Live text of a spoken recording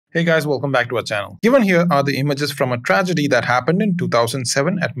Hey guys, welcome back to our channel. Given here are the images from a tragedy that happened in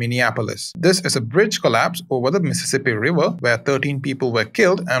 2007 at Minneapolis. This is a bridge collapse over the Mississippi River where 13 people were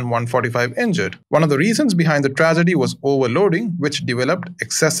killed and 145 injured. One of the reasons behind the tragedy was overloading, which developed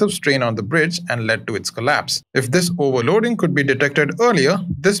excessive strain on the bridge and led to its collapse. If this overloading could be detected earlier,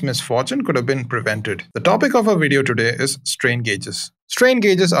 this misfortune could have been prevented. The topic of our video today is strain gauges. Strain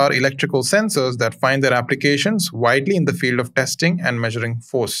gauges are electrical sensors that find their applications widely in the field of testing and measuring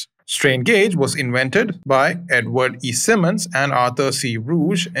force. Strain gauge was invented by Edward E. Simmons and Arthur C.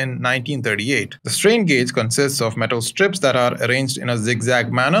 Rouge in 1938. The strain gauge consists of metal strips that are arranged in a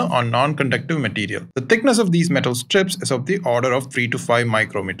zigzag manner on non-conductive material. The thickness of these metal strips is of the order of 3 to 5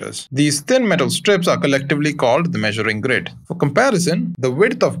 micrometers. These thin metal strips are collectively called the measuring grid. For comparison, the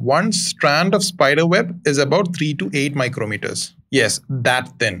width of one strand of spider web is about 3 to 8 micrometers. Yes,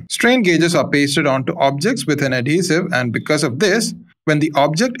 that thin. Strain gauges are pasted onto objects with an adhesive, and because of this, when the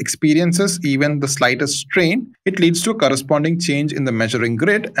object experiences even the slightest strain, it leads to a corresponding change in the measuring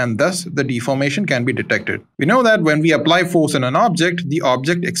grid, and thus the deformation can be detected. We know that when we apply force on an object, the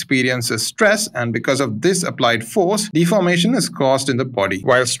object experiences stress, and because of this applied force, deformation is caused in the body.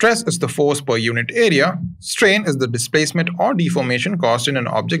 While stress is the force per unit area, strain is the displacement or deformation caused in an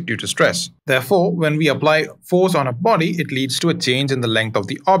object due to stress. Therefore, when we apply force on a body, it leads to a change in the length of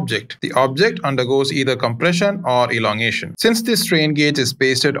the object. The object undergoes either compression or elongation. Since this strain gauge is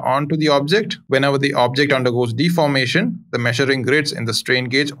pasted onto the object, whenever the object undergoes deformation, the measuring grids in the strain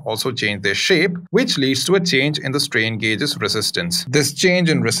gauge also change their shape, which leads to a change in the strain gauge's resistance. This change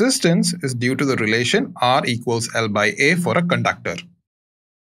in resistance is due to the relation R equals L by A for a conductor.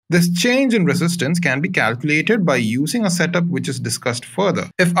 This change in resistance can be calculated by using a setup which is discussed further.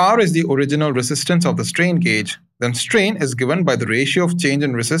 If R is the original resistance of the strain gauge, then strain is given by the ratio of change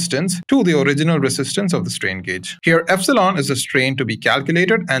in resistance to the original resistance of the strain gauge. Here epsilon is the strain to be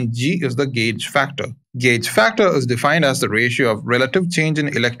calculated and G is the gauge factor. Gauge factor is defined as the ratio of relative change in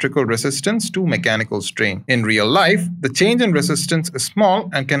electrical resistance to mechanical strain. In real life, the change in resistance is small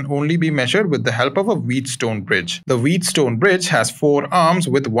and can only be measured with the help of a Wheatstone bridge. The Wheatstone bridge has 4 arms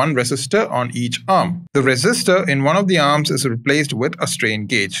with one resistor on each arm. The resistor in one of the arms is replaced with a strain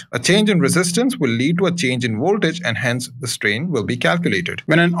gauge. A change in resistance will lead to a change in voltage, and hence the strain will be calculated.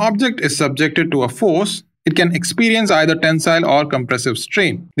 When an object is subjected to a force, it can experience either tensile or compressive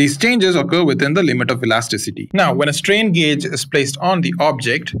strain. These changes occur within the limit of elasticity. Now, when a strain gauge is placed on the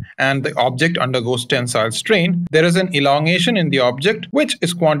object and the object undergoes tensile strain, there is an elongation in the object which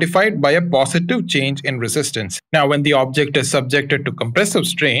is quantified by a positive change in resistance. Now, when the object is subjected to compressive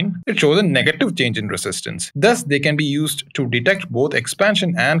strain, it shows a negative change in resistance. Thus, they can be used to detect both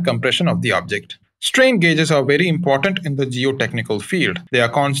expansion and compression of the object. Strain gauges are very important in the geotechnical field. They are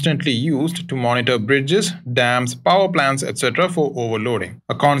constantly used to monitor bridges, dams, power plants, etc. for overloading.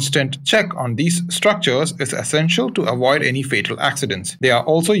 A constant check on these structures is essential to avoid any fatal accidents. They are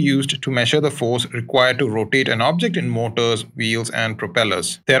also used to measure the force required to rotate an object in motors, wheels, and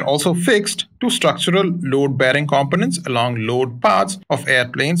propellers. They are also fixed to structural load-bearing components along load paths of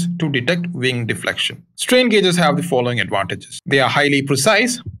airplanes to detect wing deflection. Strain gauges have the following advantages. They are highly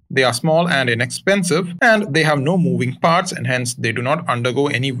precise, they are small and inexpensive, and they have no moving parts, and hence they do not undergo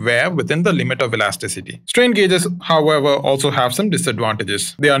any wear within the limit of elasticity. Strain gauges, however, also have some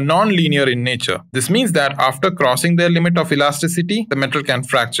disadvantages. They are non-linear in nature. This means that after crossing their limit of elasticity, the metal can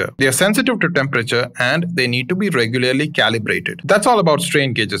fracture. They are sensitive to temperature and they need to be regularly calibrated. That's all about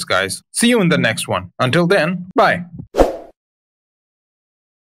strain gauges, guys. See you in the next one. Until then, bye.